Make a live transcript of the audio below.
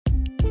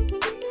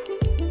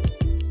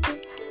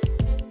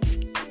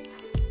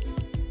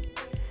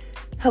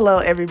Hello,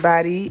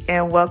 everybody,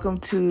 and welcome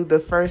to the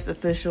first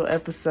official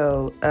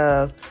episode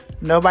of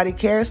Nobody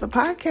Cares, the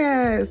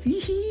podcast.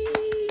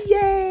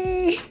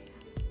 Yay!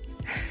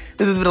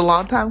 This has been a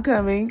long time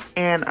coming,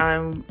 and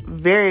I'm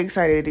very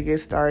excited to get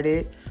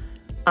started.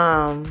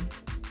 I've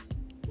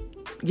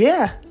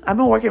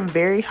been working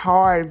very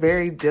hard,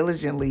 very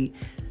diligently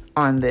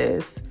on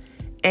this,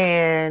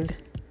 and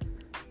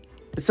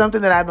it's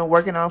something that I've been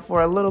working on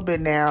for a little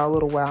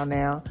while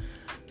now.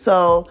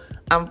 So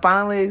I'm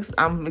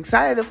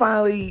excited to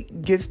finally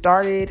get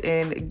started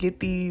and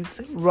get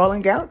these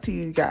rolling out to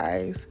you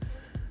guys.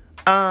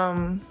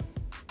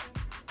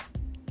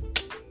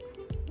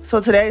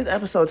 So today's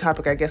episode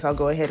topic, I guess I'll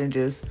go ahead and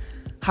just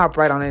hop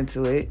right on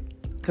into it,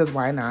 because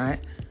why not?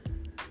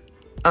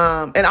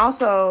 And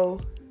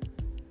also,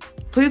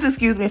 please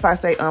excuse me if I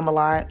say a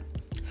lot.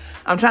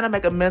 I'm trying to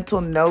make a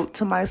mental note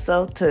to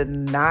myself to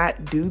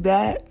not do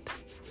that,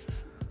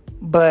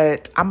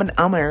 but I'm an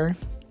ummer.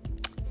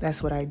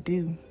 That's what I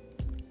do.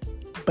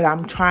 But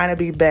I'm trying to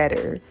be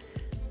better.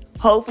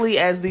 Hopefully,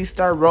 as these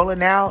start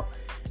rolling out,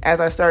 as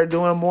I start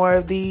doing more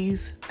of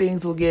these,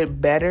 things will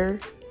get better.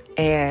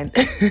 And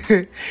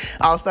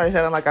I'll start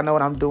sounding like I know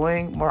what I'm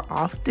doing more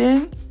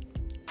often.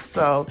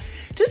 So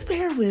just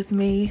bear with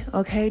me,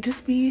 okay?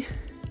 Just be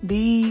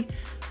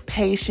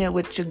patient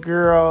with your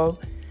girl.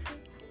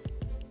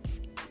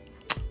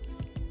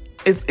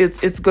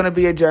 It's going to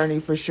be a journey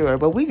for sure.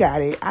 But we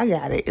got it. I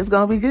got it. It's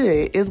going to be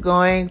good. It's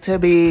going to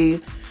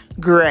be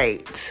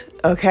great.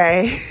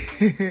 Okay.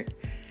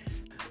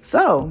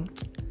 So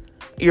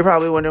you're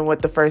probably wondering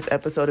what the first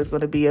episode is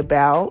going to be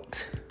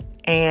about.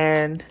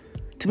 And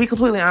to be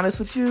completely honest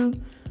with you,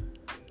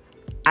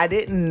 I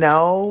didn't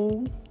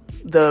know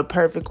the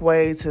perfect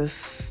way to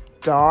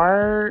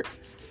start.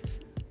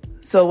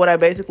 So what I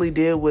basically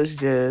did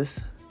was I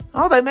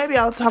was like, maybe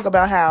I'll talk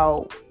about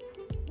how,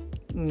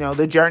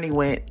 the journey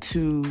went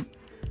to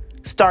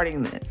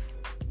starting this.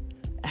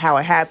 How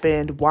it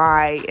happened,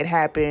 why it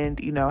happened,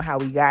 how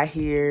we got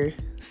here.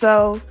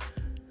 So,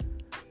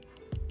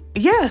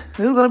 this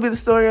is going to be the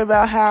story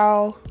about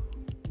how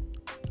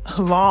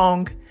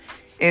long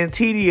and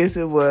tedious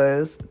it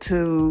was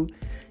to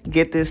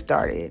get this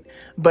started.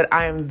 But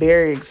I am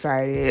very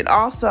excited.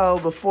 Also,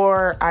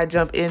 before I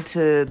jump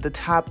into the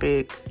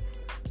topic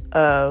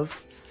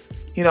of,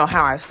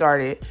 how I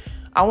started,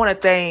 I want to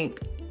thank,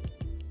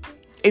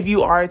 if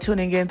you are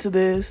tuning into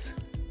this,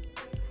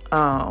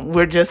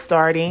 we're just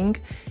starting.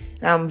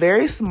 I'm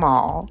very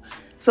small.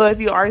 So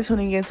if you are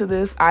tuning into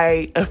this,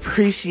 I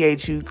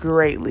appreciate you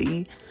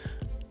greatly.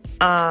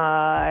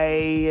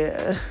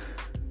 I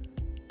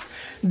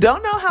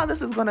don't know how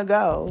this is going to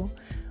go,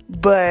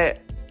 but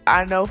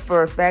I know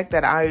for a fact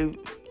that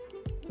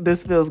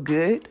this feels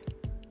good.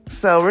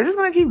 So we're just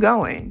going to keep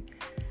going.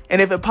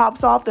 And if it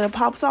pops off, then it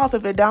pops off.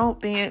 If it don't,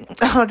 then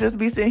I'll just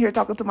be sitting here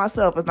talking to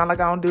myself. It's not like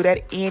I don't do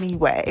that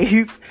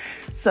anyways.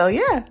 So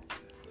yeah.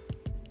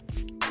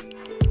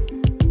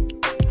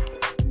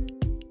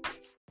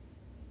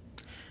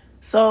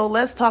 So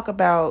let's talk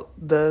about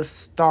the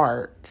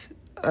start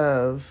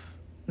of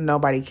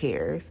Nobody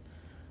Cares.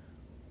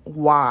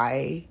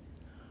 Why?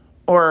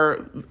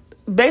 Or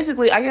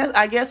basically,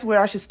 I guess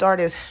where I should start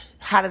is,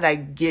 how did I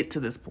get to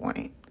this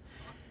point?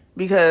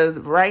 Because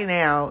right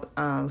now,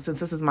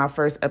 since this is my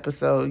first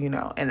episode,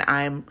 and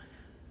I'm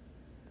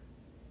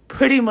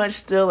pretty much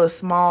still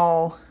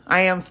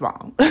I am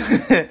small.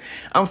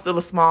 I'm still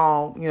a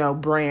small,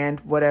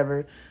 brand,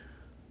 whatever.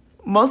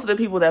 Most of the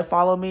people that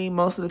follow me,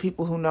 most of the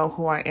people who know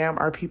who I am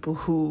are people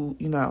who,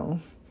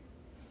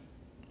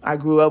 I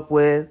grew up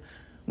with,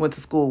 went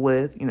to school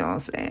with, you know what I'm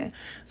saying?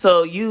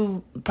 So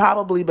you've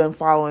probably been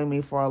following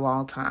me for a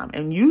long time,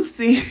 and you've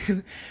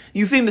seen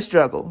the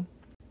struggle.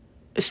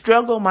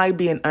 Struggle might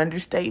be an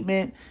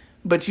understatement,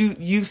 but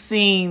you've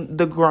seen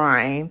the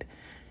grind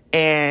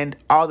and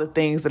all the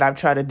things that I've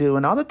tried to do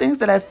and all the things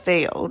that I've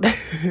failed.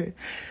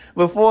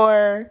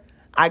 Before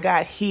I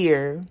got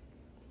here,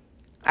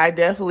 I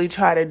definitely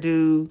try to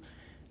do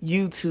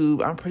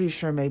YouTube. I'm pretty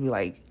sure maybe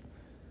like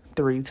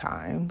 3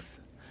 times.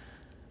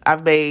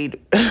 I've made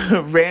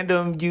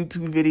random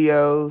YouTube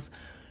videos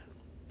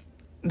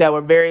that were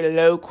very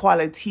low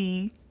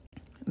quality,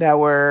 that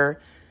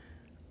were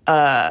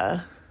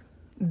not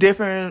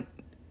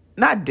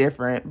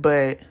different,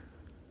 but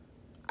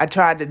I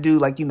tried to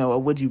do a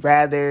would you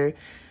rather.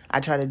 I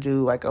tried to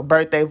do a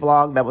birthday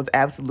vlog that was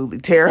absolutely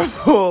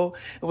terrible.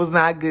 It was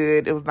not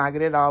good. It was not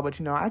good at all,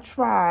 but I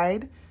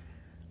tried.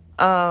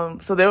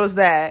 So there was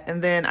that.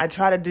 And then I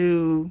try to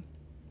do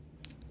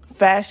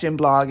fashion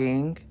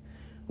blogging,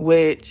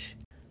 which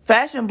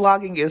fashion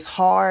blogging is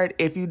hard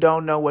if you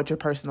don't know what your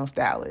personal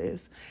style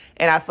is.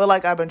 And I feel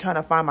like I've been trying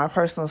to find my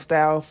personal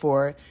style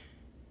for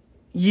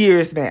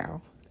years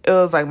now. It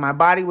was like my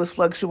body was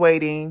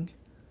fluctuating.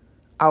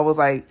 I was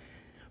like,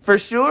 for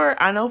sure,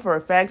 I know for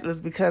a fact it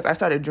was because I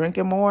started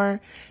drinking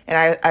more,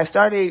 and I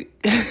started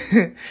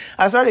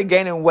I started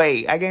gaining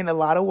weight. I gained a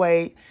lot of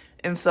weight,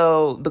 and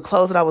so the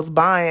clothes that I was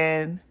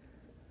buying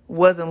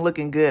wasn't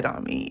looking good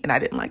on me, and I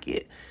didn't like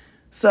it.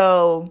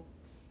 So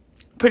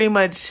pretty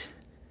much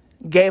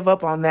gave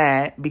up on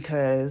that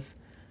because,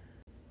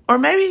 or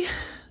maybe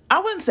I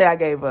wouldn't say I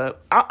gave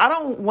up. I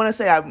don't want to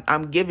say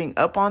I'm giving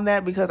up on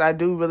that because I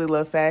do really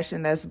love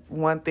fashion. That's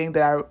one thing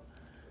that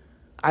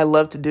I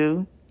love to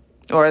do,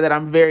 or that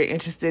I'm very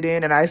interested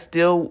in, and I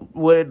still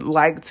would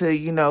like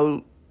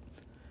to,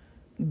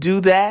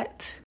 do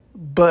that.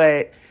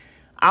 But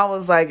I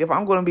was like, if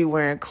I'm going to be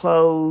wearing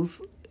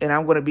clothes and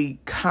I'm going to be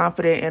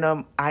confident in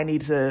them, I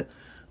need to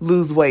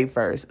lose weight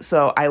first.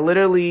 So I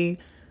literally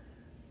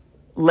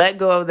let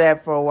go of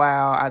that for a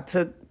while. I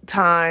took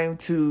time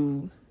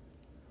to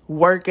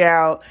work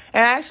out,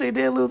 and I actually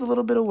did lose a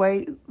little bit of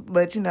weight,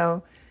 but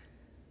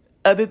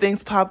other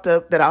things popped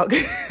up that I'll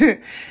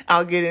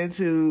I'll get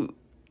into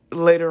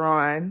later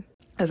on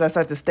as I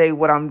start to state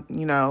what I'm,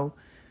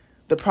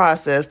 the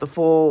process, the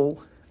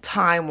full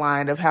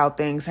timeline of how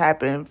things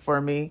happen for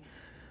me.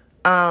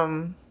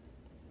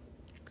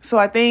 So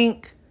I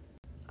think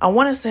I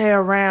want to say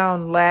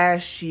around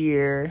last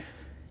year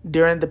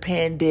during the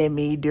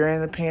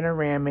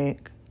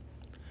panoramic,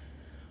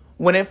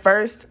 when it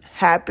first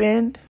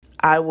happened,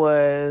 I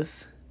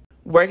was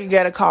working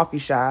at a coffee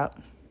shop,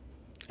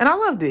 and I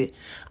loved it.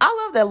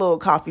 I love that little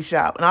coffee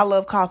shop, and I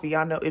love coffee.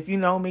 I know, if you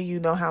know me, you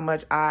know how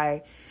much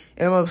I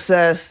am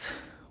obsessed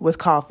with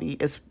coffee.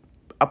 It's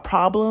a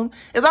problem.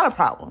 It's not a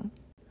problem.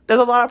 There's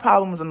a lot of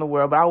problems in the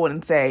world, but I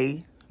wouldn't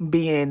say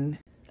being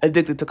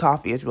addicted to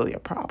coffee is really a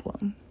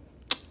problem.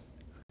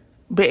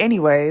 But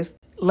anyways,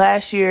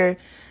 last year,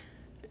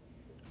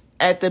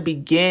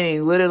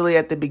 literally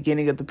at the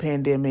beginning of the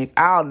pandemic,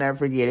 I'll never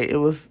forget it. It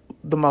was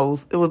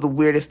the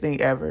weirdest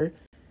thing ever.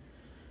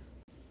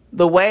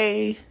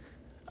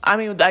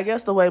 I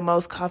guess the way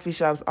most coffee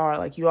shops are,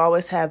 like, you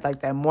always have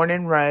like that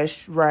morning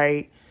rush,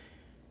 right?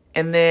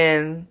 And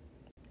then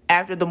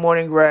after the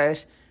morning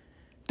rush,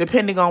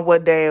 depending on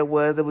what day it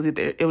would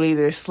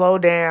either slow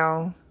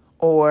down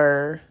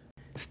or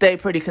stay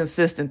pretty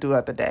consistent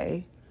throughout the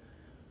day.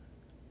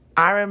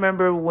 I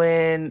remember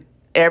when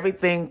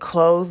everything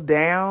closed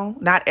down.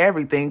 Not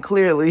everything,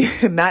 clearly.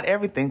 Not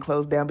everything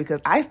closed down because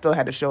I still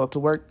had to show up to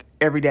work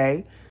every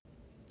day.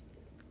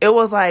 It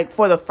was like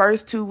for the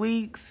first 2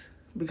 weeks,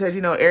 because,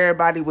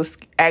 everybody was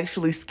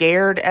actually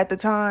scared at the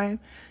time.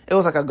 It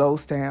was like a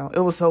ghost town.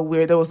 It was so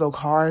weird. There was no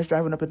cars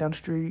driving up and down the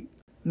street.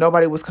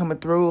 Nobody was coming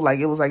through. Like,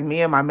 it was like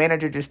me and my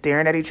manager just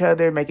staring at each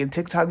other, making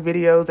TikTok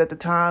videos at the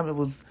time. It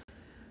was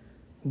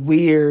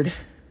weird.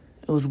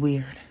 It was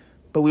weird.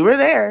 But we were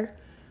there.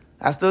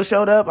 I still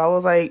showed up. I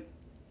was like,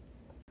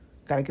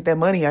 gotta get that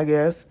money, I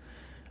guess.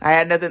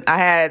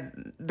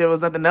 There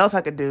was nothing else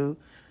I could do.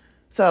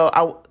 So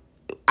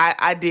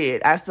I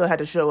did. I still had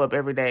to show up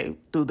every day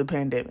through the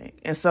pandemic.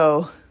 And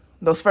so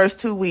those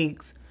first 2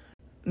 weeks,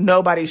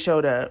 nobody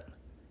showed up.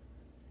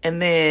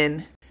 And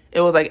then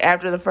it was like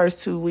after the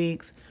first 2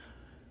 weeks,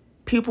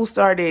 people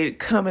started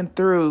coming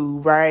through,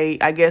 right?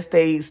 I guess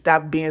they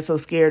stopped being so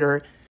scared,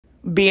 or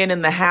being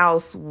in the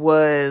house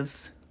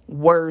was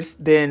worse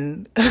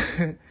than,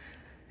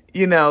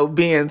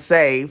 being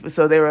safe.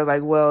 So they were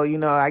like, well,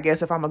 I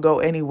guess if I'm going to go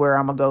anywhere,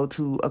 I'm going to go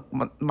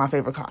to my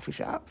favorite coffee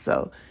shop.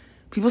 So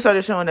people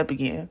started showing up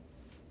again.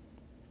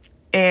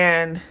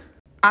 And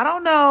I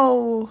don't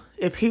know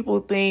if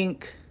people they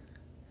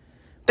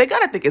got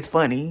to think it's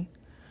funny.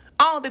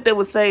 I don't think they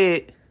would say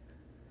it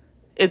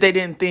if they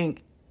didn't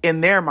think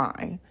in their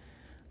mind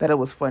that it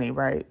was funny,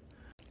 right?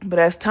 But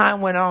as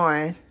time went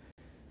on,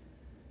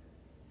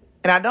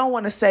 and I don't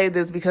want to say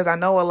this because I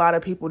know a lot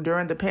of people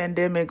during the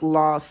pandemic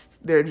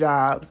lost their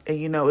jobs.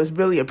 And, it's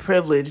really a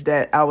privilege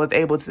that I was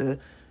able to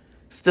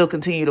still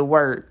continue to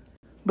work.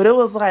 But it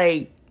was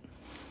like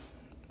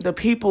the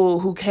people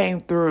who came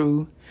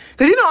through.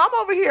 Because, I'm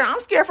over here. I'm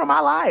scared for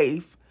my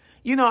life.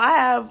 I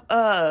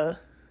have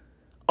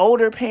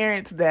older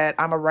parents that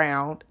I'm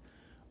around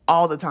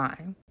all the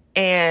time.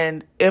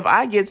 And if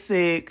I get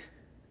sick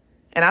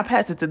and I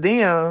pass it to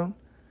them,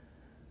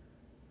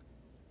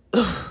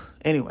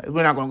 anyway,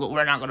 we're not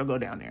gonna go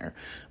down there.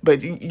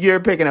 But you're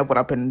picking up what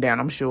I'm putting down,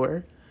 I'm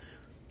sure.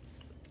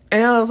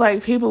 And it was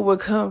like people would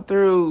come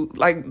through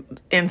like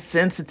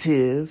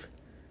insensitive.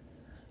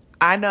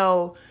 I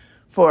know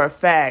for a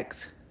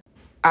fact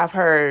I've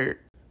heard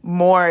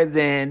more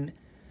than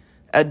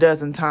a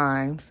dozen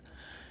times,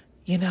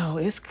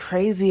 it's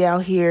crazy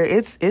out here.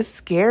 It's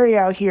scary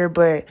out here,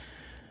 but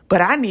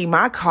I need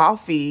my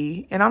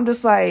coffee. And I'm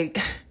just like,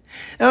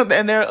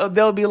 and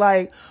they'll be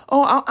like,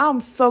 oh,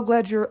 I'm so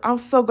glad you're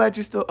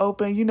still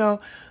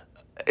open.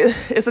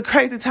 It's a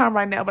crazy time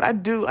right now, but I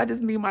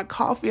just need my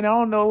coffee, and I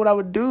don't know what I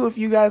would do if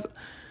you guys.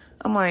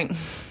 I'm like,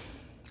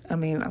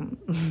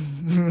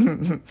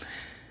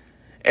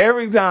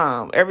 every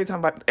time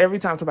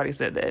somebody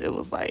said that, it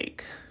was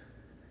like,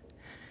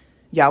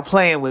 y'all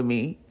playing with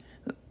me.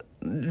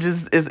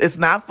 It's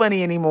not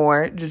funny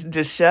anymore.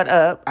 Just shut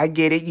up. I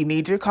get it. You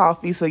need your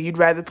coffee, so you'd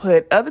rather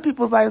put other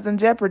people's lives in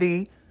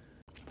jeopardy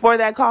for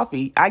that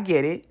coffee. I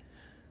get it.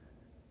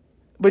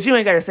 But you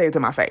ain't got to say it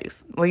to my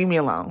face. Leave me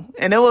alone.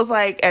 And it was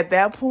like, at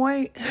that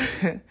point,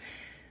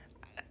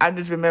 I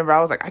just remember I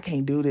was like, I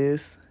can't do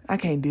this.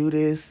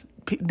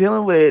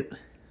 Dealing with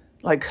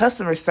like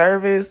customer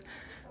service,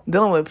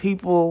 dealing with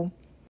people,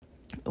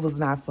 it was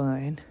not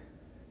fun.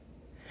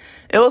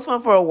 It was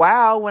fun for a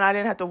while when I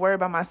didn't have to worry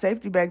about my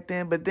safety back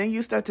then, but then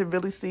you start to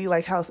really see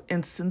like how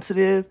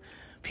insensitive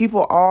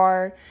people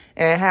are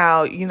and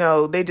how,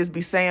 they just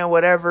be saying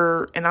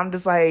whatever. And I'm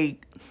just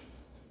like,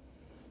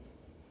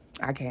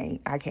 I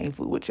can't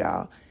fool with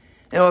y'all.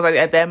 And it was like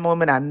at that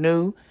moment I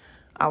knew,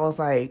 I was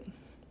like,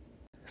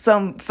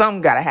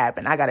 something gotta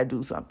happen. I gotta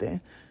do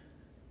something.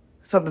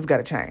 Something's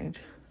gotta change.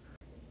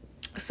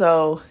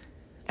 So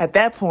at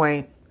that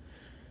point,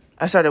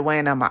 I started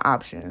weighing out my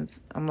options.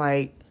 I'm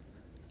like,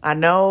 I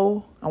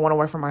know I want to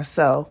work for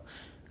myself.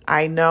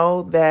 I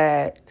know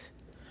that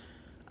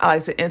I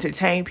like to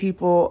entertain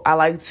people. I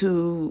like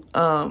to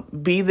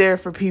be there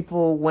for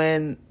people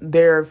when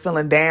they're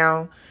feeling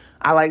down.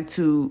 I like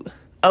to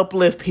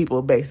uplift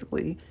people,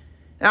 basically.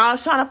 And I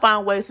was trying to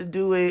find ways to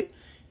do it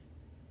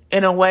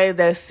in a way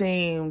that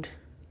seemed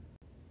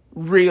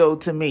real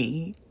to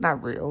me.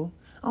 Not real.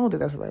 I don't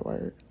think that's the right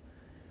word.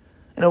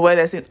 In a way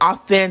that seemed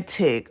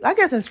authentic. I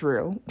guess that's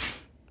real.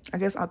 I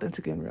guess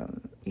authentic and real.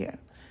 Yeah.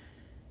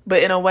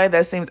 But in a way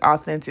that seems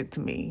authentic to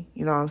me.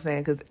 You know what I'm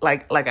saying? Because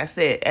like I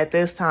said, at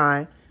this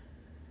time,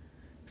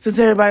 since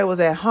everybody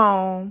was at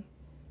home,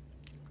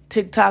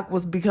 TikTok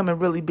was becoming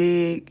really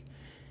big.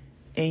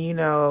 And,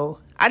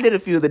 I did a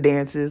few of the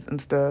dances and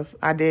stuff.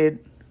 I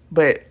did.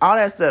 But all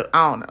that stuff,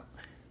 I don't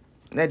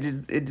know.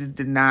 It just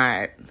did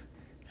not.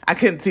 I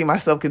couldn't see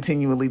myself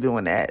continually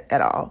doing that at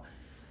all.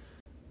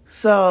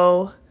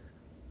 So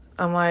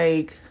I'm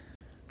like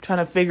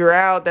trying to figure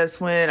out.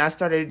 That's when I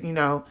started,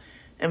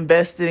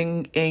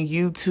 investing in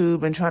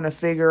YouTube and trying to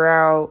figure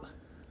out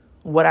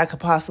what I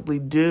could possibly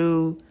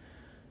do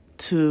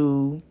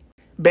to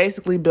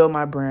basically build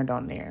my brand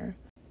on there.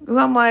 Because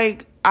I'm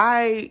like,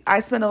 I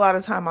spend a lot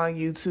of time on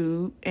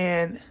YouTube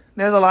and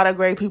there's a lot of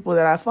great people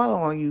that I follow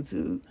on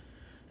YouTube.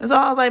 And so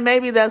I was like,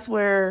 maybe that's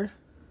where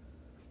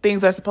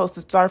things are supposed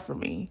to start for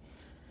me.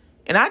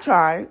 And I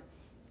tried.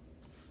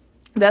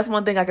 That's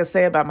one thing I could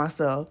say about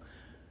myself.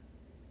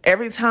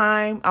 Every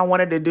time I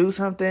wanted to do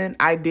something,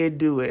 I did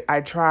do it.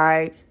 I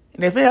tried.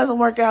 And if it doesn't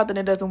work out, then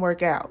it doesn't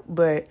work out.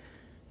 But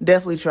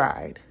definitely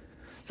tried.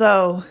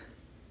 So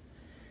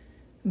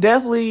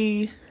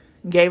definitely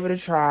gave it a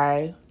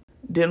try.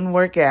 Didn't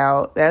work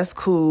out. That's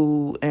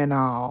cool and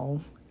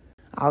all.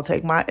 I'll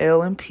take my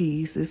L in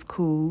peace. It's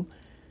cool.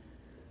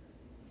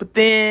 But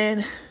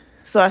then,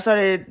 so I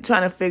started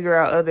trying to figure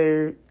out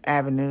other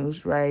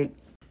avenues, right?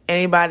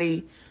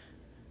 Anybody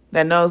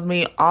that knows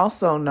me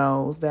also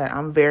knows that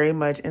I'm very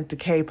much into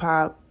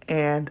K-pop.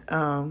 And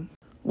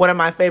one of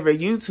my favorite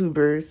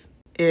YouTubers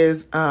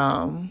is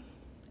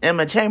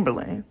Emma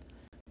Chamberlain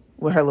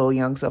with her little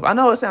young self. I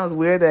know it sounds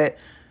weird that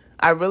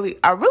I really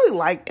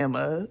like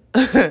Emma.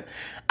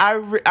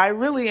 I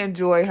really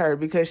enjoy her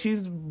because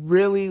she's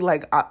really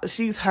like,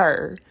 she's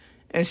her.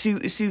 And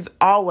she's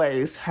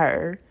always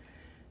her.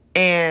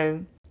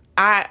 And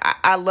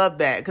I love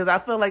that because I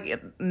feel like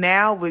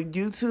now with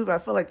YouTube, I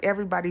feel like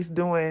everybody's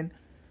doing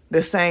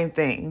the same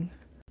thing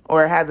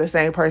or have the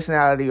same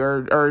personality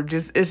or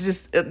just, it's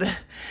just,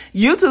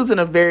 YouTube's in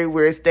a very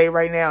weird state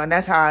right now. And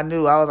that's how I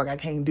knew. I was like, I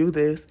can't do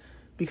this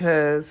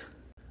because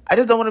I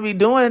just don't want to be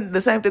doing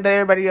the same thing that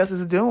everybody else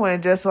is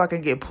doing just so I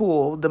can get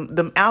pulled.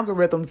 The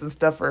algorithms and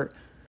stuff are,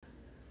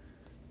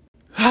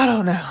 I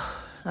don't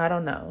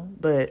know.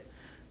 But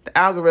the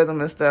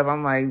algorithm and stuff,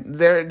 I'm like,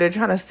 they're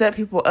trying to set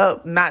people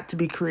up not to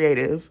be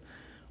creative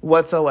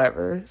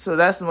whatsoever. So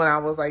that's when I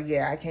was like,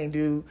 yeah, I can't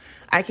do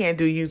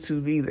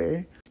YouTube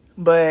either.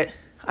 But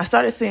I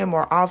started seeing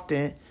more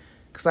often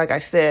because, like I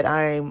said,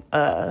 I'm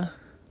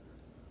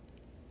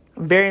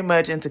very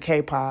much into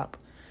K-pop.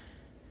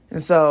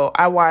 And so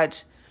I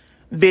watch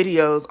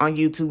videos on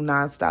YouTube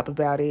nonstop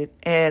about it.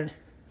 And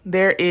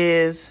there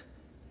is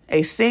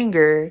a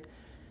singer,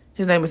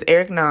 his name is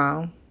Eric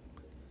Nam,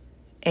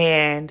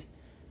 and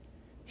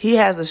he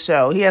has a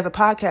show. He has a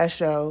podcast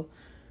show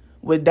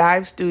with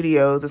Dive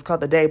Studios. It's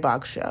called The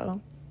Daybox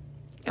Show.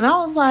 And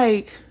I was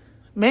like,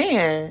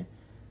 man,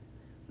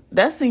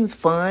 that seems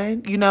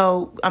fun.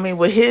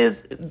 With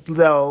his,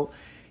 though,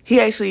 he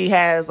actually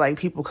has, like,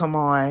 people come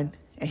on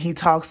and he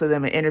talks to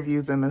them and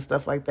interviews them and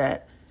stuff like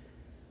that.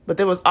 But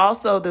there was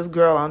also this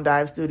girl on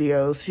Dive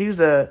Studios. She's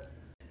a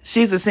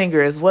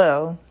singer as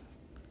well.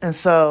 And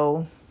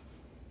so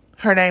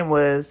her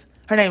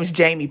name's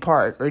Jamie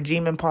Park or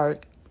Jimin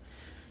Park.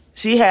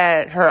 She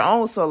had her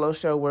own solo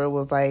show where it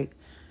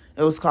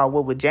was called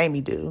What Would Jamie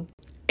Do?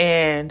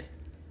 And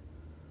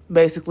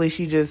basically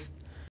she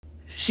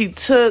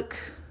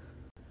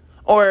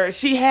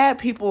had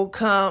people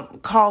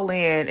call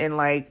in and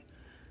like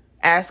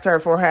ask her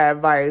for her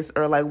advice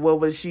or like what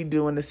would she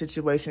do in the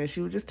situation, and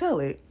she would just tell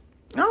it.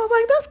 And I was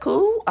like, that's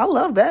cool. I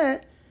love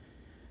that.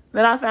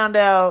 Then I found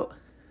out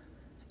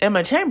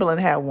Emma Chamberlain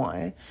had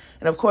one.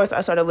 And of course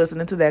I started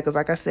listening to that because,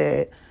 like I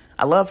said,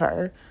 I love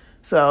her.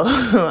 So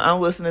I'm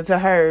listening to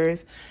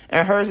hers,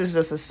 and hers is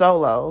just a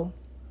solo,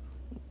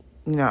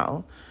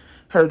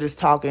 her just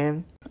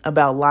talking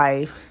about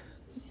life,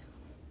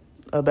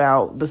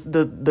 about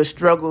the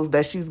struggles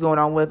that she's going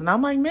on with. And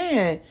I'm like,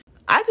 man,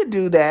 I could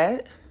do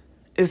that.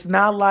 It's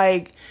not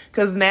like,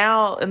 because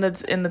now in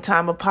the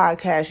time of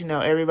podcast,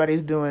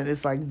 everybody's doing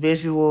this like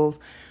visuals.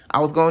 I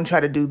was going to try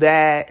to do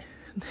that,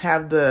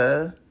 have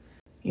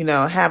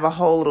have a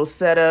whole little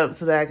setup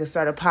so that I could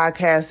start a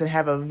podcast and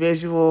have a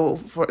visual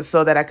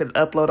so that I could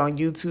upload on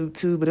YouTube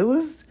too. But it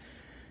was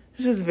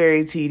just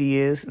very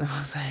tedious. And I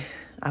was like,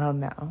 I don't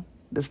know.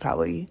 This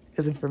probably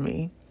isn't for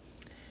me.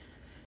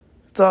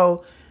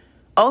 So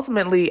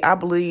ultimately, I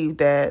believe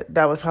that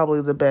was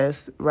probably the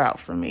best route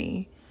for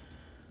me.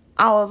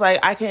 I was like,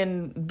 I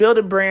can build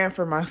a brand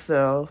for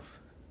myself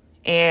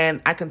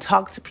and I can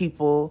talk to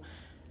people.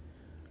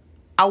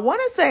 I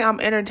want to say I'm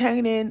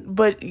entertaining,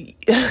 but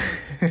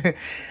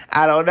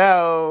I don't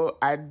know.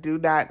 I do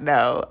not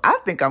know. I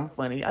think I'm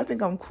funny. I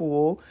think I'm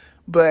cool,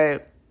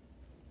 but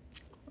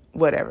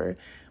whatever.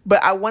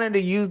 But I wanted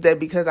to use that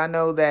because I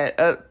know that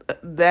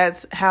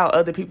that's how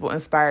other people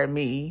inspired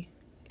me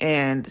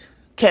and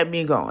kept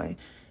me going,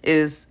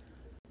 is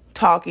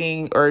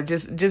talking or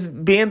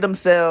just being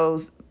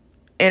themselves,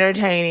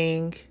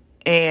 entertaining,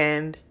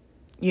 and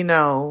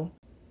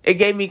it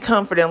gave me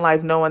comfort in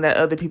life knowing that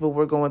other people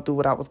were going through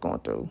what I was going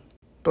through.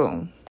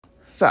 Boom.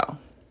 So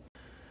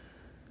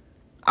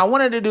I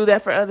wanted to do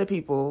that for other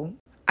people.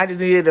 I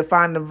just needed to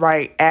find the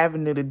right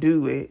avenue to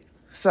do it.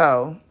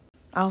 So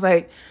I was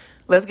like,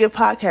 let's give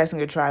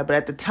podcasting a try. But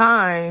at the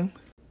time,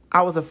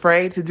 I was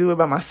afraid to do it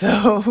by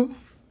myself.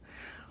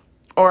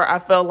 Or I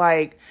felt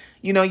like,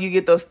 you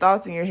get those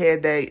thoughts in your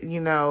head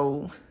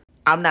that,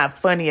 I'm not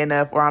funny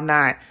enough or I'm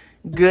not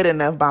good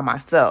enough by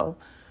myself.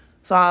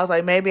 So I was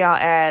like, maybe I'll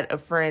add a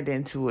friend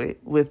into it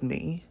with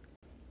me.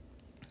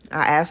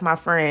 I asked my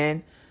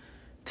friend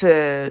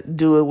to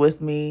do it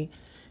with me.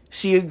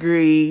 She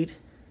agreed.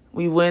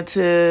 We went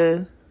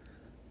to,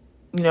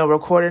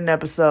 record an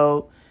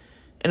episode,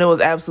 and it was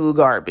absolute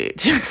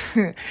garbage.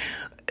 It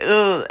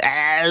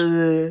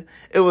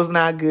was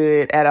not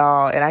good at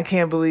all. And I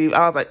can't believe,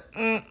 I was like,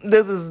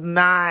 this is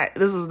not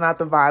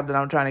the vibe that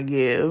I'm trying to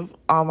give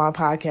on my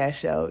podcast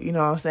show. You know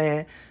what I'm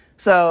saying?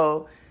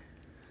 So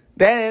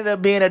that ended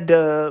up being a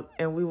dub,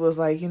 and we was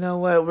like, you know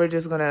what, we're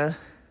just gonna,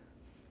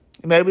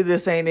 maybe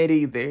this ain't it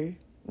either,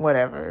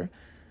 whatever.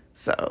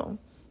 So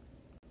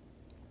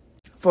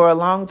for a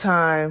long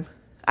time,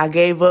 I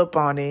gave up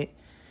on it,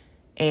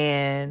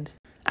 and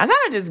I kind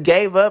of just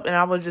gave up, and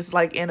I was just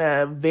like in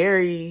a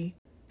very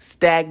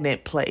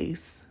stagnant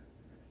place,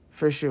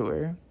 for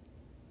sure.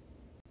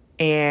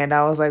 And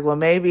I was like, well,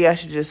 maybe I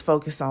should just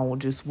focus on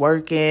just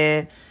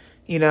working.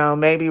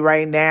 Maybe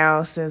right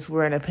now, since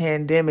we're in a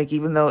pandemic,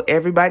 even though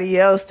everybody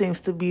else seems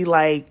to be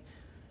like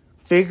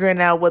figuring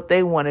out what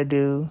they want to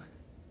do,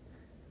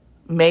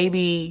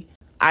 maybe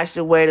I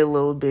should wait a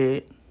little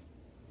bit.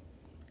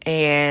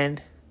 And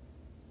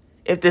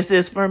if this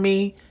is for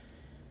me,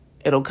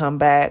 it'll come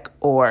back.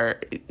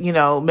 Or,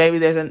 maybe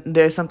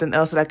there's something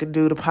else that I could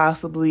do to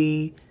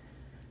possibly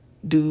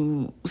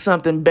do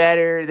something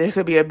better. There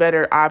could be a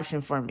better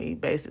option for me,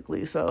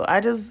 basically. So I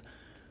just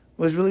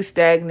was really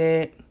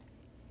stagnant.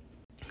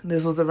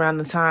 This was around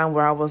the time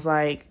where I was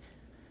like,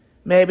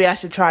 maybe I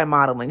should try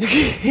modeling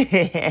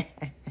again.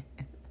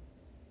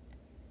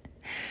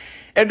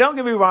 And don't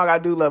get me wrong, I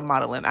do love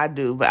modeling. I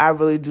do, but I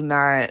really do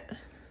not.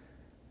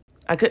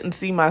 I couldn't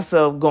see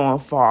myself going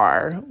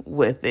far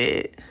with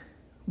it.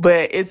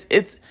 But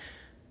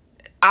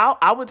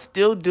I would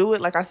still do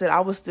it. Like I said, I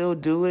would still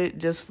do it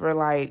just for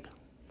like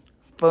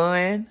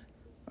fun,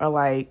 or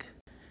like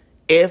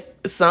if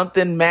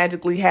something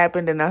magically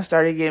happened and I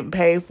started getting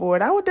paid for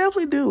it, I would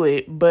definitely do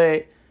it.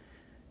 But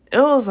it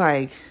was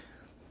like,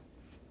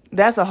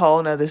 that's a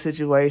whole nother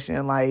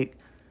situation. Like,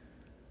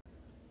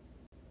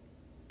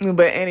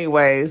 but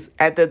anyways,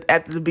 at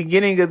the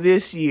beginning of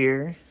this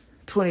year,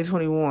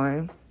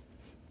 2021,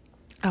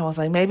 I was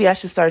like, maybe I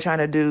should start trying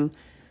to do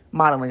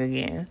modeling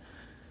again.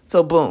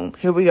 So boom,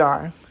 here we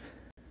are,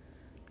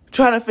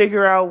 trying to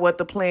figure out what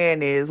the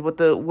plan is,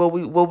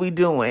 what we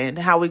doing,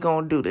 how we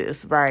gonna do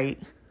this,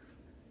 right?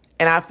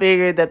 And I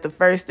figured that the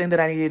first thing that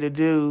I needed to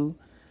do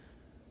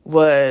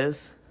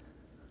was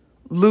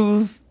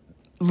lose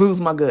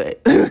my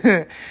gut.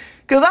 Because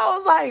I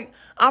was like,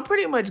 I'm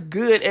pretty much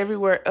good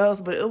everywhere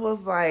else, but it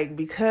was like,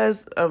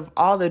 because of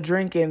all the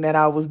drinking that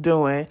I was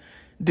doing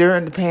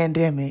during the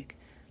pandemic,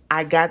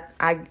 I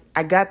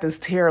got this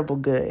terrible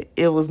gut.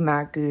 It was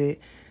not good.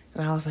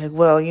 And I was like,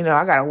 well,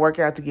 I got to work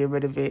out to get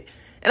rid of it.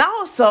 And I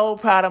was so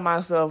proud of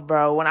myself,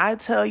 bro. When I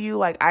tell you,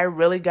 like, I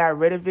really got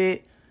rid of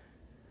it,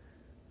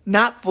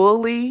 not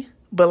fully,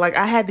 but like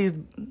I had these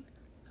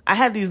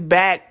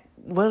back,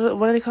 what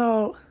are they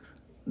called?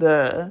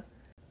 The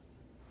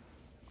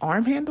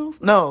arm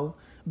handles? No,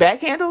 back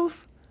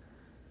handles?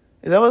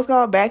 Is that what it's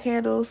called? Back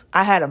handles?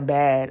 I had them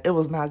bad. It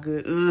was not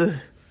good.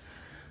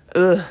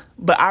 Ugh.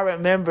 But I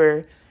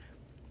remember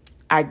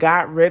I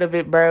got rid of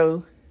it,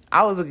 bro.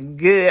 I was looking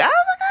good. I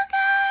was like,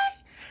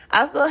 okay.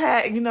 I still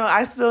had,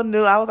 I still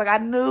knew. I was like, I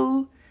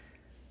knew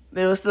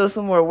there was still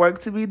some more work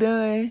to be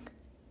done.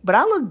 But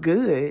I looked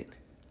good.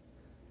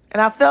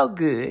 And I felt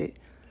good.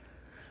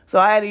 So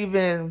I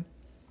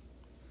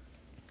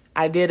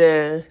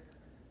did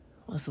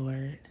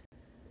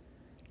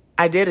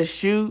I did a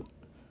shoot,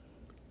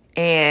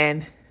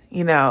 and,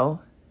 you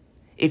know,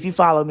 if you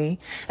follow me,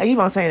 I keep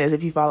on saying this,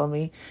 if you follow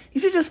me, you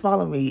should just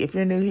follow me. If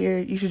you're new here,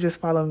 you should just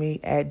follow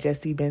me at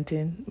Jessie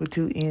Benton with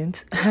 2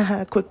 N's.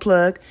 Quick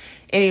plug.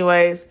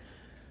 Anyways,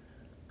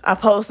 I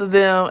posted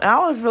them, and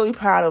I was really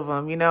proud of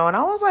them, you know, and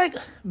I was like,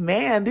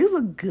 man, these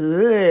are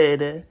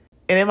good. And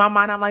in my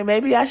mind, I'm like,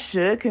 maybe I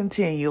should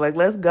continue. Like,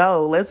 let's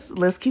go.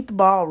 Let's keep the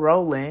ball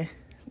rolling.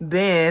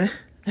 Then,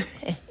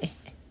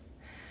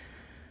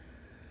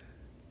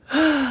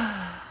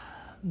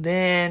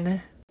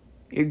 then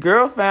your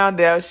girl found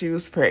out she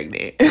was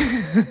pregnant.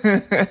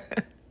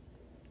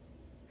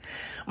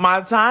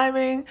 My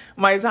timing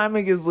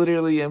is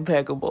literally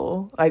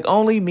impeccable. Like,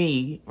 only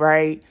me,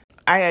 right?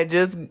 I had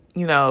just,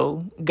 you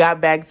know,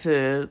 got back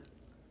to,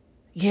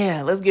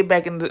 yeah, let's get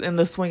back in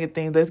the swing of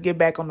things. Let's get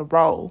back on the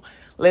roll.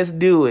 Let's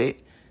do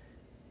it.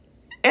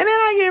 And then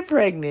I get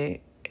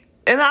pregnant.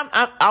 And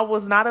I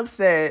was not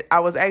upset. I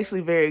was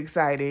actually very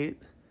excited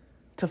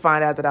to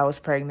find out that I was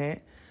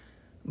pregnant.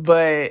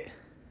 But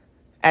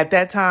at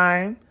that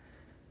time,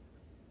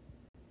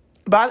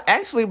 by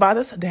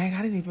this,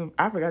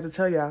 I forgot to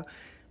tell y'all.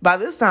 By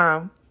this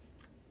time,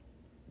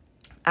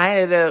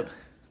 they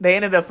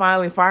ended up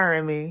finally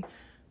firing me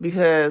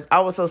because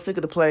I was so sick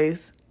of the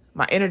place.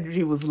 My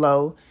energy was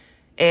low,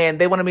 and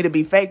they wanted me to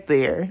be fake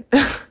there.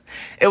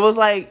 It was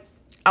like,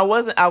 I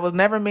was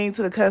never mean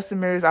to the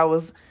customers. I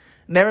was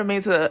never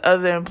mean to the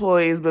other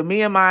employees, but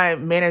me and my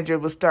manager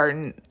was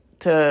starting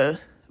to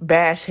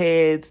bash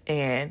heads,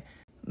 and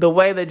the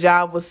way the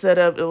job was set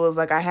up, it was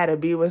like I had to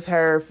be with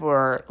her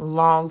for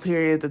long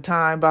periods of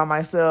time by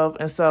myself.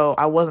 And so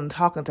I wasn't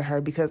talking to her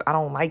because I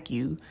don't like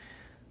you.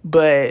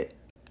 But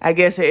I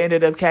guess it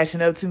ended up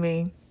catching up to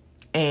me,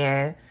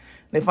 and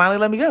they finally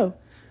let me go.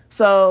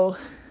 So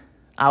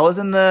I was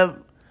in the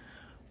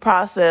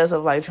process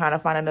of like trying to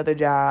find another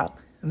job,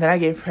 and then I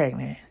get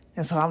pregnant.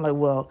 And so I'm like,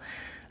 well,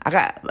 I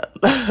got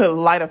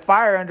light a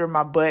fire under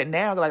my butt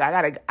now. Like,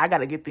 I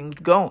gotta get things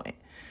going.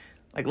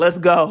 Like, let's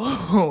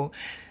go.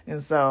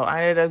 And so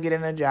I ended up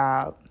getting a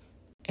job.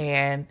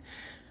 And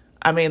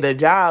I mean, the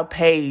job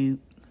paid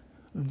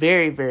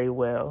very, very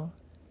well.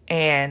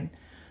 And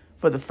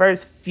for the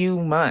first few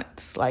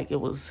months, like,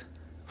 it was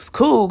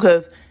cool,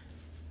 because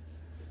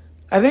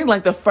I think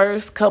like the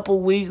first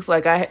couple weeks,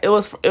 like it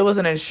was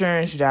an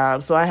insurance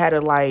job. So I had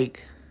to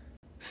like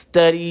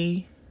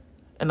study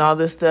and all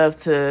this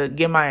stuff to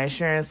get my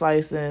insurance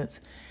license.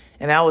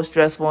 And that was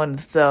stressful in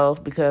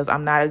itself because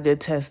I'm not a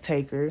good test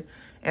taker.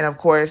 And of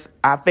course,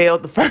 I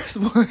failed the first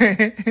one.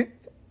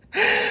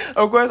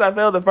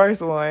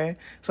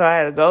 So I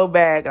had to go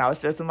back, and I was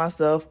stressing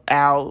myself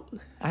out.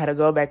 I had to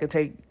go back and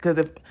because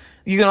if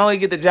you can only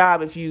get the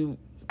job if you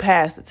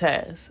pass the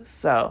test.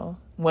 So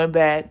went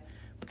back,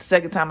 but the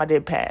second time I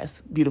did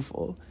pass.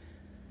 Beautiful.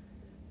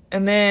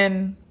 And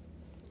then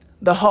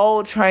the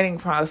whole training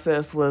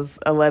process was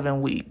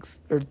 11 weeks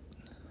or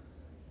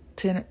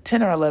 10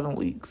 or 11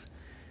 weeks.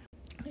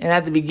 And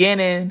at the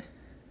beginning,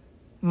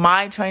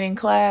 my training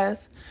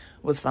class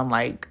was from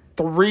like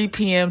 3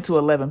 p.m. to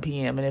 11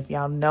 p.m. And if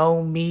y'all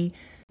know me,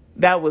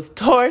 that was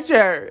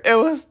torture. It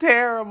was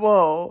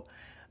terrible.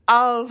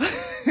 I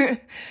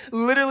was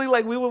literally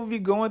like, we would be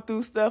going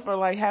through stuff or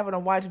like having to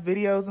watch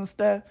videos and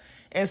stuff.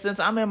 And since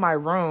I'm in my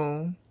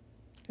room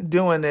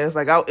doing this,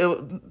 like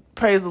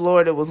praise the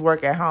Lord, it was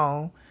work at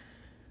home.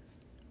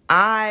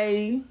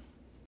 I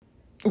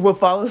would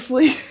fall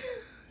asleep.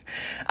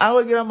 I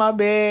would get on my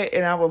bed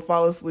and I would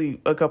fall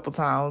asleep a couple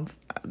times.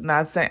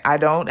 Not saying I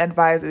don't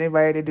advise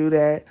anybody to do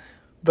that,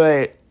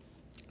 but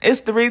it's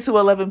 3 to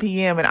 11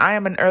 p.m. and I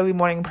am an early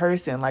morning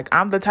person. Like,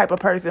 I'm the type of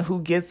person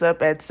who gets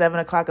up at 7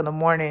 o'clock in the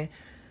morning,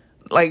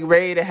 like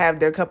ready to have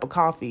their cup of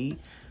coffee.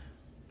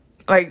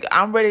 Like,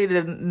 I'm ready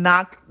to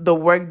knock the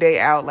workday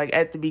out like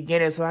at the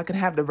beginning so I can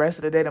have the rest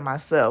of the day to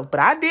myself.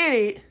 But I did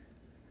it.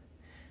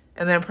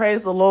 And then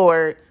praise the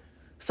Lord,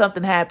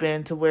 something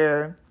happened to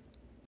where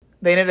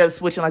they ended up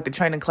switching like the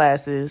training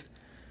classes.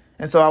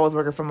 And so I was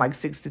working from like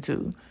 6 to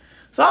 2.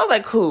 So I was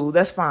like, cool,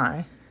 that's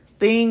fine.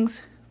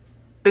 Things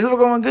were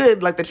going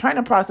good. Like, the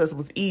training process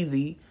was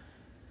easy.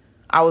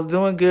 I was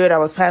doing good. I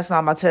was passing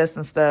all my tests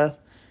and stuff.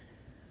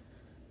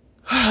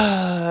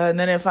 And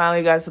then it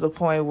finally got to the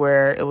point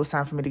where it was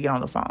time for me to get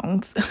on the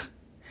phones. And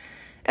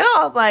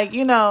I was like,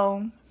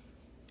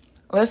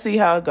 let's see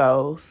how it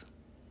goes.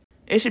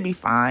 It should be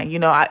fine.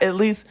 At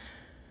least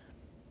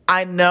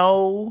I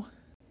know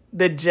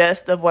the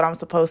gist of what I'm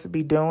supposed to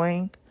be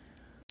doing.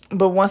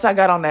 But once I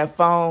got on that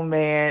phone,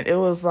 man, it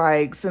was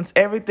like, since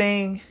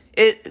everything,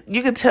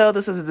 you could tell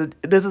this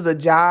is a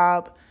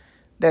job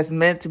that's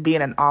meant to be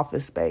in an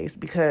office space,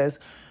 because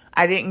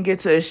I didn't get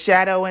to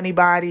shadow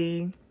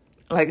anybody,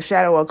 like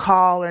shadow a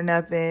call or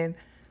nothing.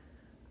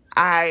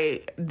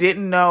 I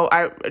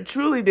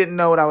truly didn't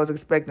know what I was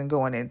expecting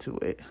going into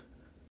it.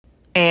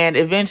 And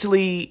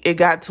eventually it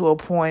got to a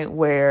point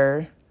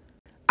where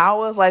I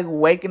was like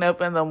waking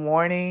up in the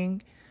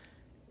morning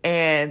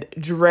and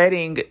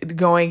dreading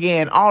going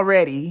in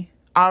already.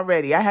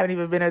 I haven't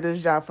even been at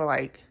this job for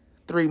like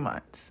 3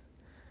 months.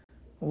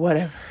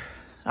 Whatever.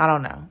 I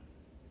don't know.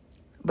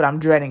 but I'm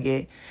dreading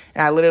it.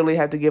 And I literally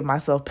have to give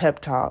myself pep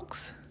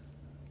talks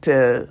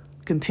to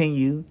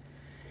continue.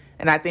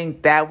 And I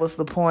think that was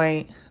the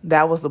point.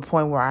 That was the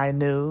point where I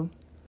knew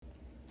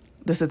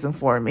this isn't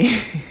for me.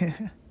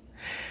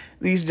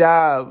 These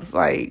jobs,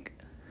 like,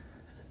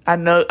 I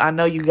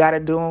know you got to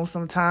do them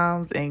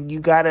sometimes, and you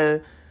got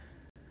to,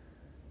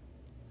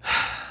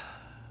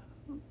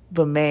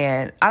 but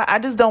man, I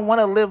just don't want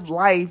to live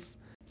life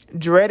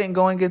dreading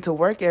going into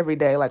work every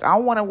day. Like, I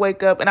want to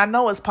wake up, and I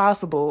know it's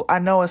possible. I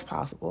know it's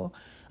possible.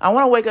 I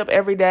want to wake up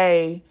every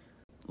day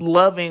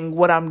loving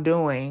what I'm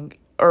doing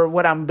or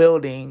what I'm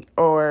building,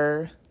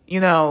 or,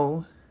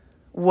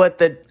 what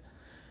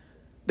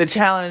the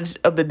challenge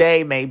of the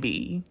day may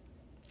be.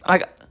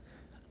 Like,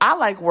 I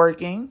like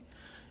working.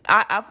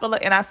 I feel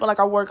like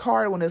I work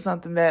hard when it's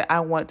something that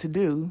I want to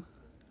do.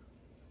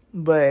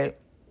 But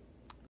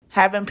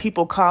having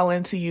people call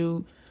into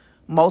you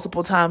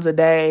multiple times a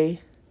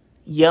day,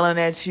 yelling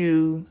at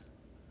you,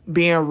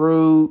 being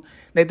rude.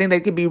 They think they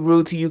could be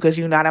rude to you because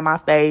you're not in my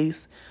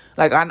face.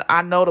 Like,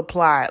 I know the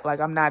plot. Like,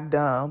 I'm not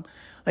dumb.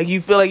 Like,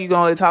 you feel like you can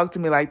only talk to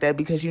me like that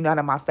because you're not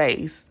in my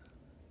face.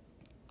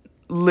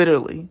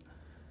 Literally.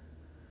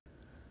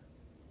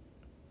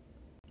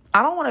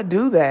 I don't want to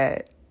do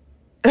that.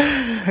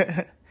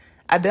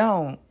 I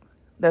don't.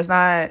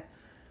 I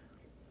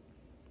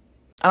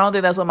don't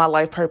think that's what my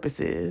life purpose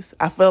is.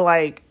 I feel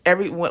like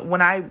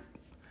when I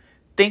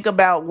think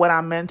about what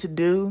I'm meant to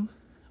do,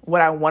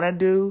 what I want to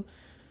do,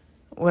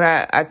 when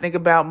I think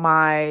about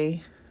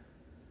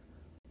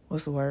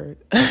what's the word?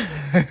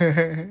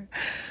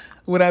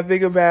 When I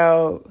think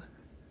about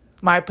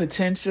my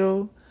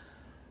potential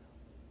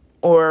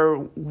or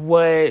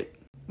what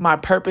my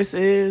purpose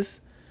is,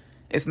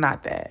 it's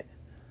not that.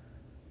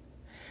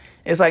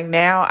 It's like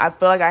now I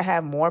feel like I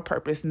have more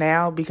purpose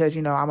now because,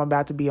 I'm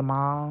about to be a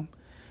mom.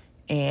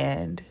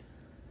 And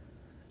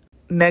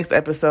next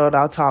episode,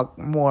 I'll talk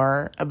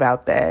more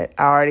about that.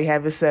 I already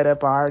have it set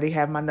up. I already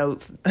have my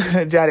notes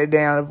jotted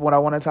down of what I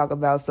want to talk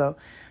about. So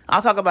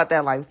I'll talk about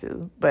that life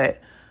too. But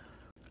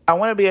I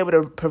want to be able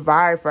to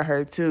provide for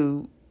her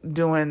too,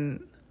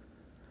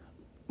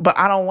 but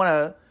I don't want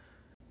to.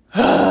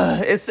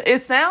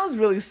 It sounds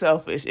really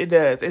selfish. It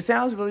does. It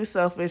sounds really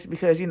selfish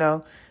because,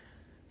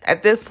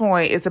 at this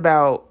point, it's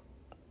about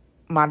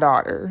my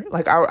daughter.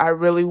 Like, I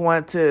really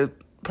want to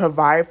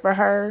provide for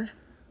her,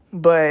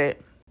 but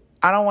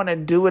I don't want to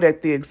do it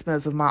at the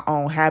expense of my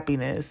own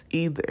happiness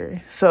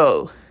either.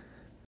 So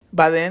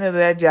by the end of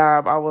that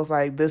job, I was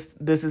like, this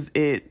is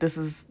it. This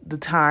is the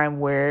time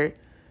where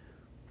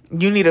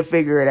you need to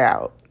figure it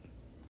out.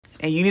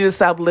 And you need to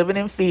stop living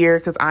in fear,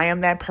 because I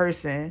am that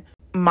person.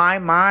 My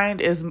mind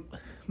is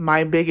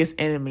my biggest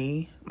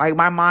enemy. Like,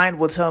 my mind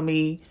will tell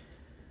me,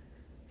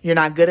 you're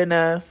not good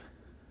enough.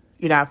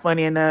 You're not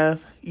funny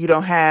enough. You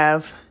don't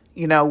have,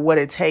 what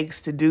it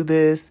takes to do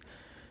this.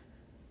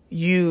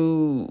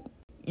 You're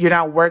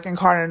not working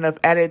hard enough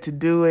at it to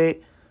do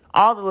it.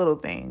 All the little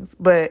things.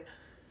 But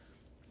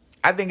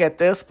I think at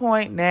this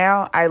point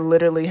now, I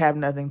literally have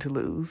nothing to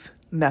lose.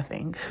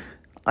 Nothing.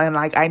 And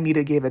I need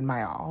to give it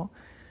my all.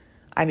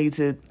 I need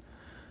to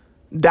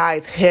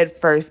dive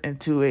headfirst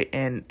into it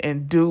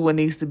and do what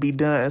needs to be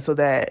done so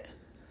that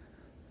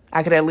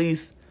I could at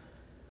least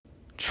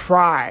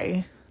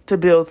try to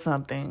build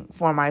something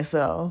for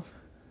myself,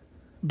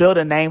 build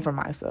a name for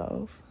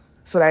myself,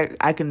 so that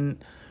I can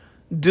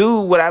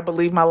do what I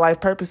believe my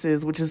life purpose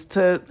is, which is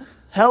to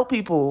help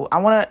people. I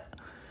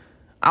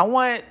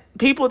want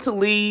people to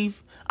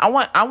leave. I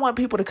want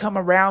people to come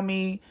around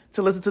me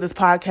to listen to this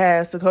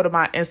podcast, to go to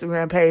my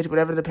Instagram page,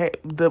 whatever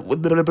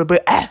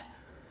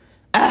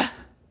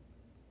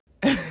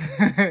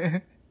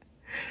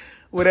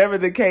whatever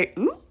the case.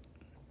 Ooh.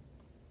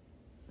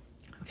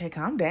 Okay,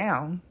 calm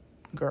down,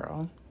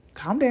 girl.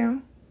 Calm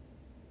down.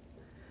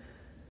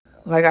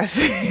 Like I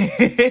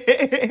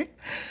said,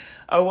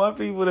 I want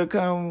people to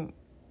come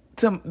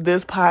to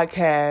this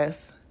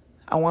podcast.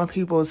 I want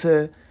people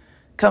to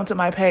come to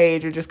my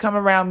page or just come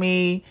around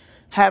me,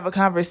 have a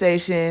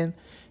conversation,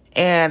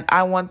 and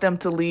I want them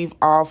to leave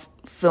off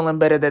feeling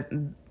better.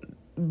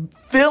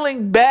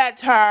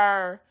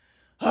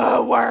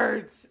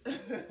 Words.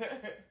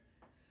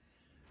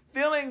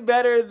 Feeling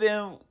better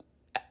than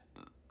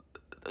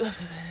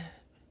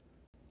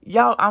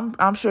y'all.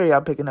 I'm sure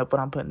y'all picking up what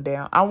I'm putting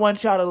down. I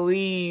want y'all to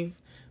leave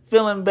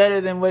feeling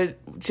better than what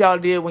y'all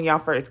did when y'all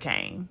first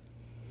came.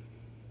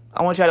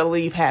 I want y'all to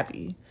leave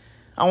happy.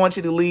 I want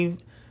you to leave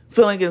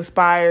feeling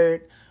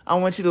inspired. I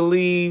want you to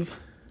leave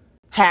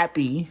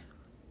happy.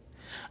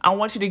 I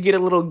want you to get a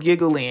little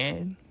giggle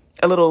in,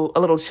 a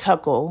little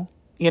chuckle,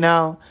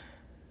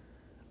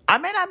 I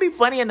may not be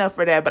funny enough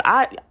for that, but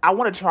I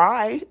want to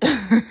try.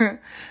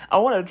 I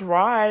want to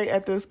try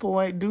at this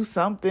point, do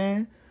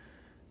something.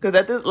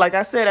 Because like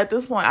I said, at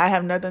this point, I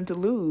have nothing to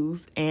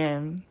lose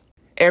and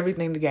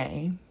everything to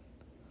gain.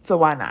 So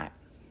why not?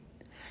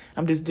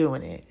 I'm just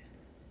doing it.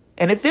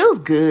 And it feels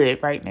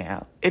good right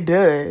now. It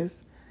does.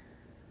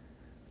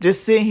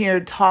 Just sitting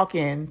here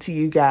talking to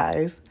you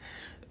guys.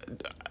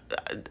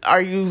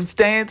 Are you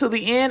staying to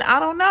the end? I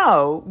don't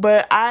know.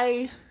 But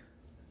I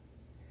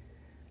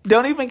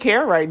don't even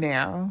care right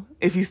now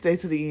if you stay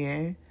to the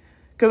end.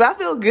 Because I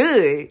feel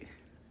good.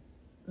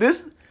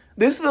 This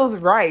feels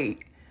right.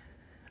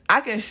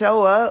 I can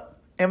show up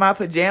in my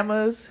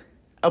pajamas,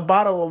 a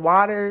bottle of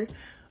water,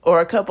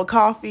 or a cup of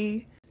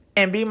coffee,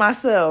 and be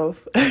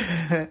myself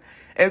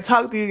and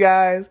talk to you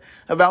guys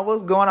about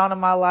what's going on in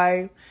my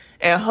life.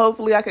 And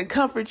hopefully I can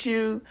comfort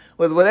you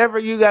with whatever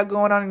you got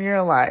going on in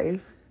your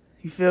life.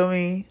 You feel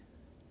me?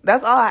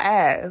 That's all I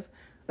ask.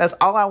 That's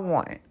all I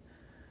want.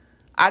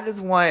 I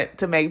just want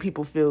to make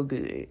people feel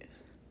good.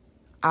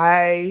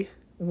 I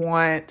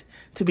want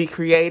to be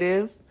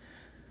creative.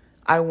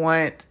 I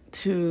want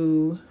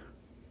to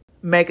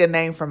make a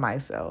name for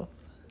myself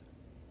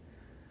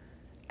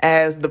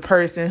as the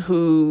person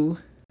who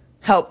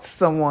helped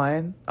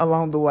someone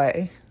along the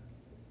way.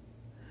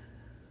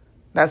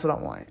 That's what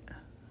I want.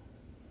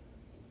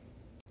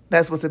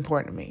 That's what's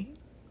important to me.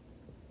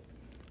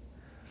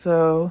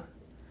 So,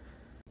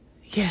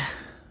 yeah.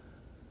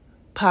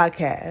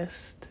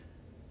 Podcast.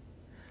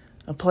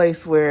 A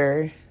place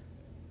where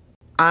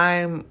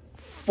I'm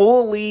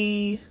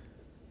fully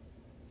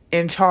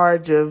in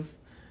charge of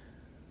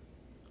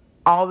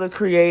all the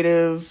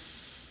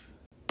creative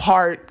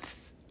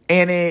parts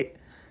in it.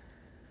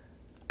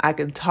 I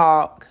can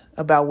talk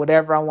about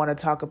whatever I want to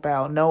talk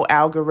about. No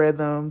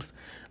algorithms.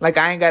 Like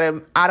I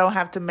don't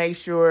have to make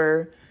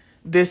sure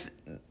that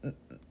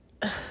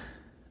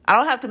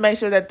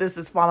this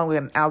is following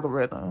an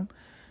algorithm.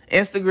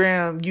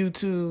 Instagram,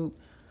 YouTube,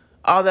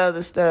 all the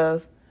other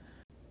stuff.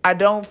 I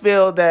don't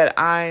feel that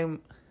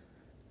I'm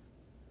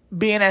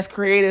being as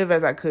creative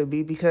as I could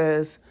be,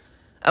 because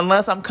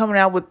unless I'm coming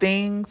out with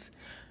things,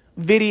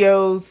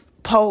 videos,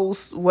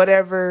 posts,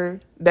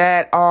 whatever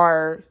that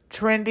are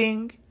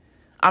trending,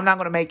 I'm not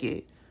going to make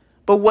it.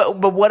 But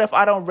what if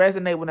I don't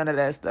resonate with none of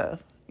that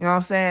stuff? You know what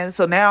I'm saying?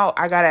 So now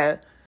I got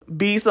to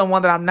be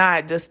someone that I'm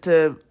not just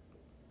to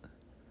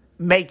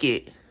make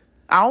it.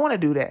 I don't want to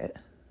do that.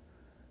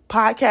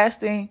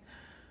 Podcasting,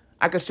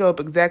 I can show up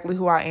exactly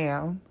who I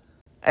am,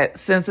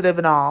 sensitive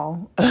and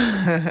all,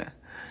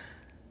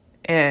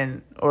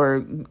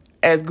 or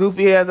as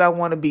goofy as I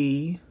want to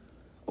be,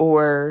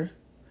 or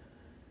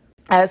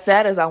as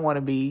sad as I want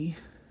to be,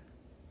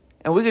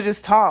 and we could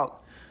just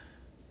talk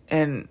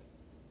and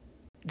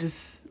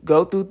just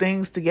go through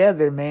things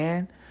together,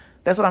 man.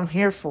 That's what I'm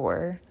here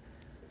for.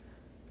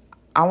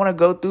 I want to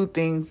go through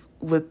things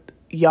with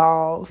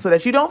y'all so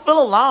that you don't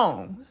feel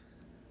alone,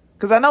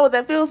 because I know what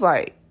that feels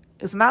like.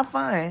 It's not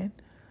fun.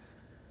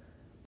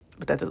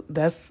 But that's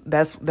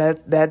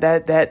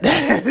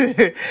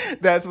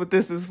what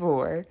this is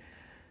for.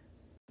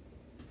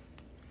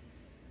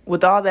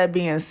 With all that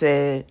being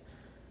said,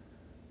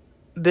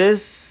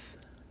 this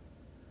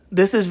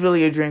is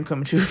really a dream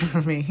come true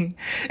for me.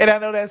 And I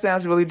know that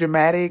sounds really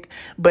dramatic,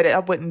 but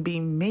it wouldn't be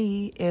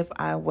me if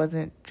I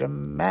wasn't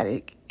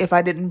dramatic. If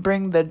I didn't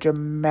bring the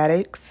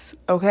dramatics,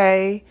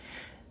 okay?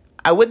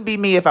 I wouldn't be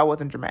me if I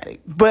wasn't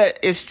dramatic. But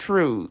it's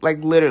true.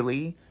 Like,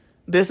 literally,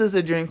 this is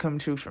a dream come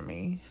true for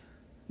me.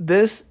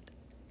 This,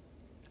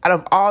 out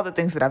of all the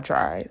things that I've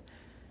tried.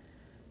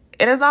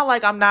 And it's not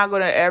like I'm not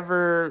going to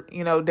ever,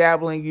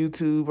 dabble in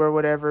YouTube or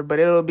whatever, but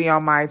it'll be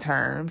on my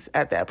terms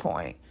at that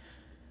point.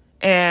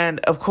 And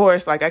of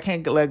course, like, I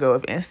can't let go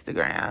of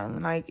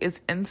Instagram. Like, it's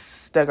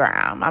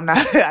Instagram.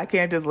 I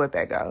can't just let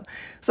that go.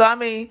 So, I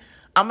mean,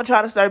 I'm going to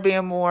try to start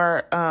being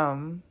more,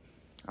 I'm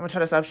going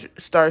to try to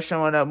start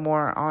showing up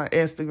more on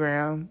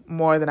Instagram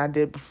more than I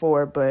did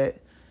before. But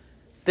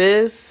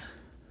this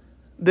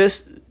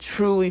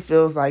truly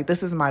feels like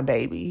this is my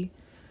baby.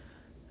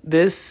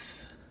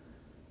 This,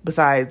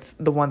 besides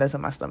the one that's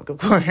in my stomach, of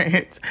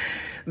course,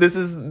 this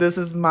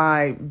is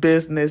my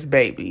business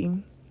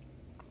baby.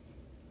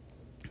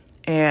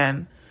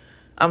 And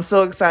I'm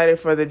so excited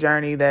for the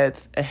journey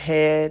that's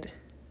ahead.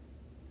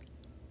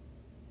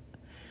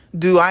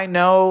 Do I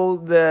know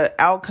the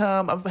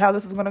outcome of how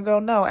this is going to go?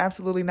 No,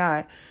 absolutely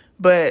not.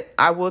 But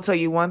I will tell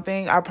you one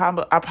thing. I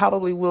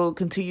probably will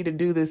continue to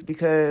do this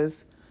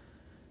because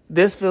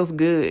this feels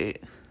good.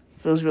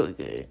 Feels really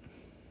good.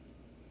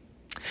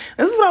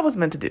 This is what I was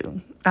meant to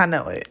do. I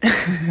know it.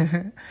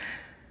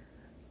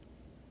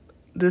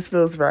 This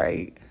feels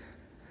right.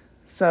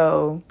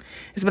 So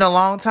it's been a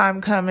long time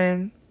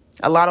coming.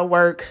 A lot of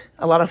work,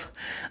 a lot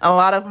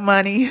of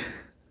money.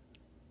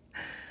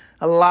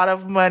 A lot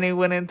of money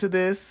went into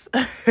this.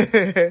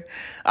 I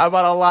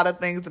bought a lot of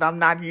things that I'm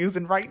not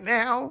using right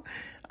now.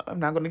 I'm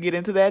not going to get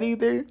into that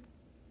either.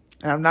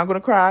 And I'm not going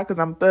to cry because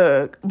I'm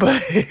thug.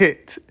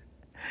 But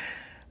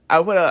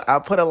I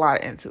put a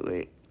lot into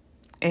it.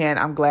 And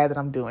I'm glad that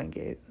I'm doing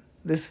it.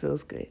 This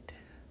feels good.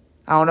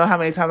 I don't know how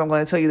many times I'm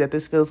going to tell you that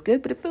this feels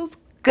good, but it feels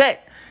good.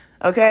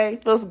 Okay?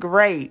 It feels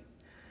great.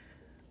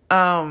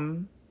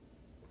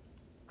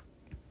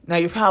 Now,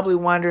 you're probably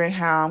wondering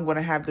how I'm going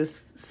to have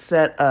this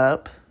set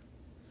up.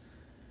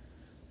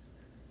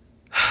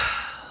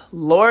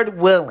 Lord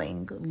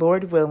willing.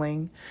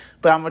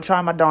 But I'm going to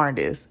try my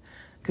darndest.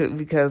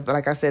 Because,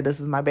 like I said, this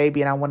is my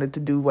baby and I want it to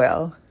do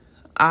well.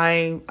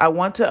 I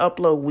want to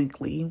upload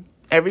weekly.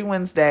 Every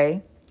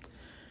Wednesday,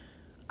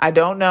 I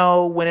don't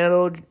know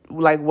when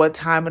what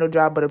time it'll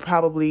drop, but I'll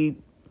probably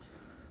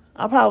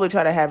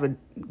try to have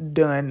it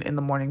done in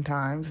the morning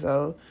time.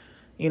 So,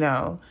 if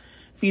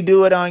you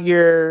do it on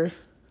your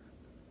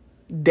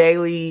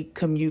daily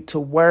commute to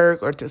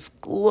work or to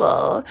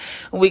school,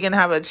 we can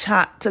have a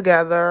chat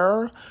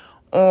together,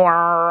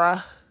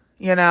 or,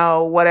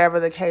 whatever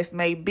the case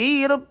may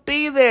be, it'll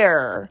be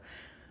there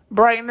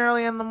bright and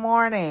early in the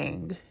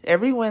morning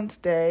every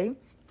Wednesday.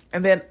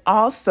 And then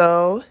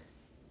also,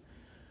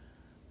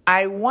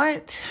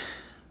 let's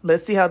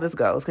see how this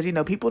goes.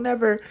 Because, people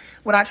never,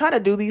 when I try to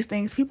do these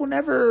things, they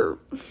never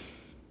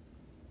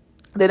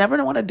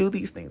want to do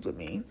these things with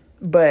me.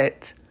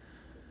 But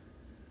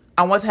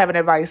I want to have an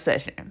advice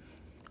session.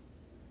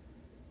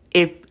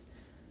 If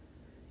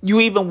you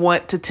even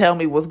want to tell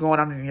me what's going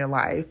on in your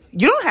life,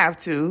 you don't have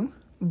to.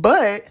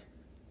 But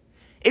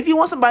if you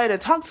want somebody to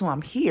talk to,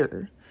 I'm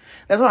here.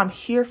 That's what I'm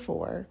here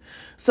for.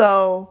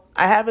 So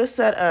I have it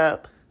set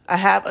up. I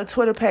have a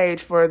Twitter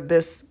page for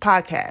this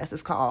podcast.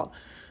 It's called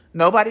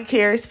Nobody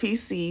Cares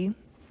PC.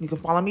 You can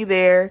follow me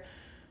there.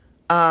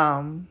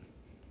 I'll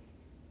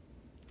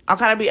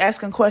kind of be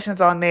asking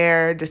questions on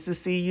there just to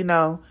see,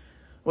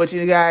 what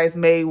you guys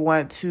may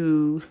want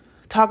to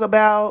talk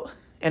about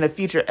in a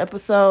future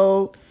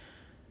episode,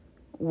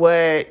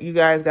 what you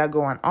guys got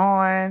going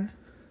on.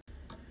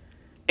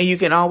 And you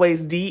can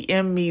always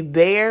DM me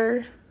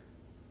there,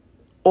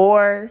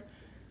 or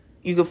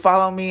you can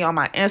follow me on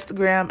my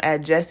Instagram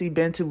at Jessie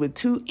Benton with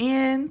 2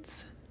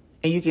 N's,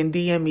 and you can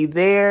DM me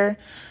there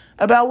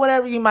about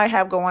whatever you might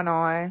have going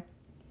on.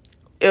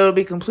 It'll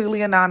be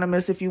completely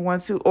anonymous if you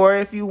want to, or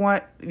if you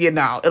want,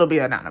 it'll be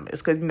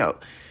anonymous because,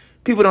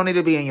 people don't need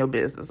to be in your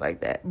business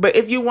like that. But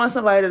if you want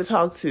somebody to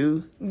talk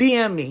to,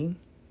 DM me.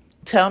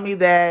 Tell me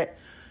that,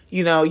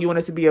 you want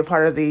it to be a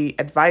part of the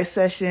advice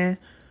session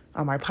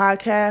on my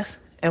podcast,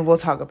 and we'll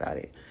talk about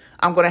it.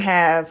 I'm going to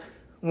have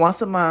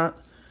once a month,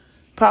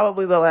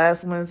 probably the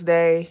last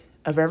Wednesday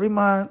of every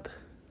month,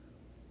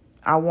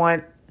 I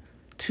want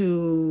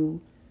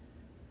to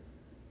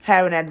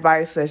have an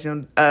advice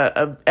session,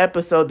 an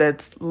episode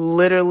that's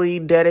literally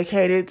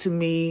dedicated to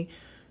me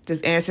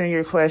just answering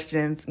your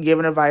questions,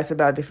 giving advice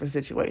about different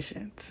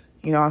situations.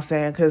 You know what I'm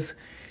saying? Because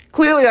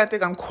clearly I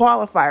think I'm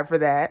qualified for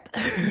that.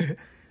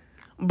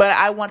 But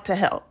I want to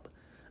help.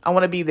 I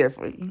want to be there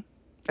for you.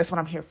 That's what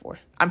I'm here for.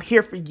 I'm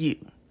here for you.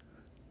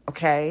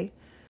 Okay?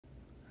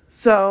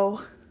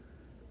 So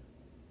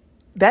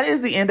that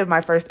is the end of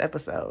my first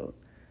episode.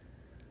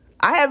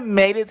 I have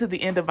made it to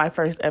the end of my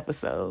first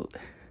episode.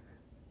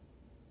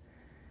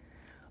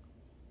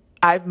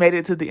 I've made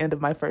it to the end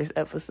of my first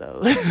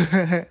episode.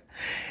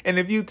 And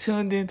if you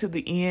tuned into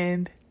the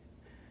end,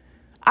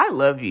 I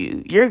love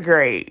you. You're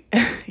great.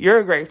 You're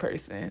a great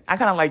person. I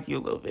kind of like you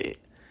a little bit.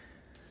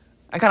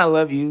 I kind of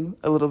love you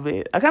a little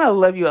bit. I kind of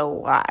love you a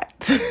lot.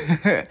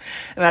 And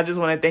I just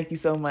want to thank you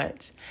so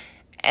much.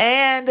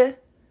 And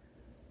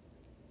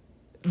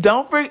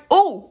don't forget,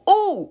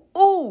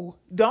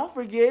 don't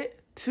forget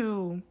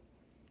to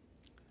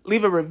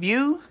leave a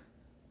review.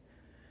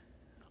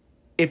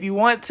 If you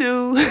want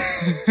to,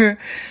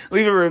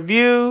 leave a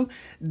review,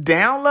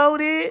 download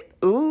it.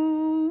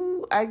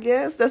 Ooh, I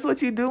guess that's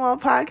what you do on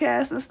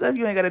podcasts and stuff.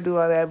 You ain't got to do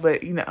all that,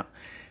 but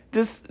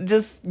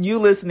just you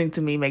listening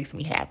to me makes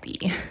me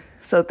happy.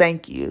 So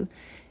thank you.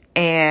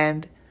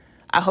 And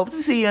I hope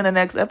to see you in the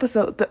next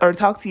episode, or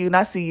talk to you,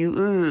 not see you.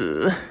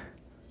 Ugh.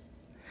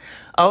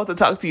 I hope to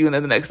talk to you in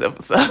the next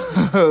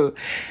episode.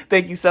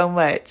 Thank you so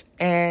much.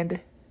 And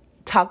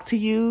talk to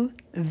you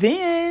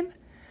then.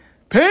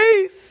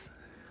 Peace.